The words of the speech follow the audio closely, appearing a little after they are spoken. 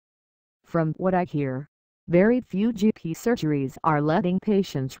From what I hear, very few GP surgeries are letting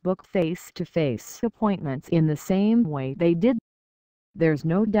patients book face-to-face appointments in the same way they did. There's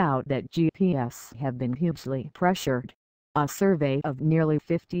no doubt that GPs have been hugely pressured. A survey of nearly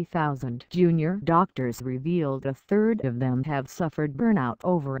 50,000 junior doctors revealed a third of them have suffered burnout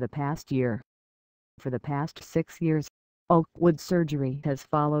over the past year. For the past 6 years, Oakwood Surgery has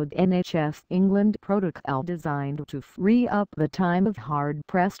followed NHS England protocol designed to free up the time of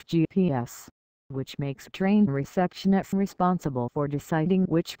hard-pressed GPs, which makes trained receptionists responsible for deciding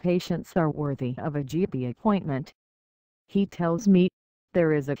which patients are worthy of a GP appointment. He tells me,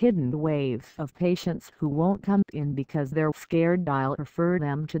 there is a hidden wave of patients who won't come in because they're scared I'll refer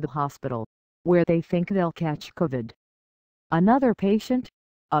them to the hospital, where they think they'll catch COVID. Another patient,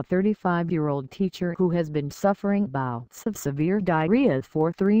 a 35-year-old teacher who has been suffering bouts of severe diarrhea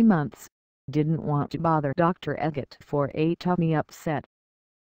for 3 months, didn't want to bother Dr. Eggett for a tummy upset.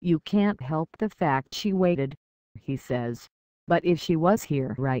 You can't help the fact she waited, he says, but if she was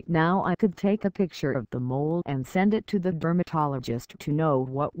here right now I could take a picture of the mole and send it to the dermatologist to know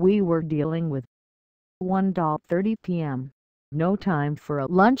what we were dealing with. 1:30 p.m. No time for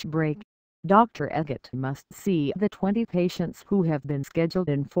a lunch break. Dr. Eggett must see the 20 patients who have been scheduled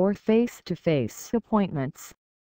in for face-to-face appointments.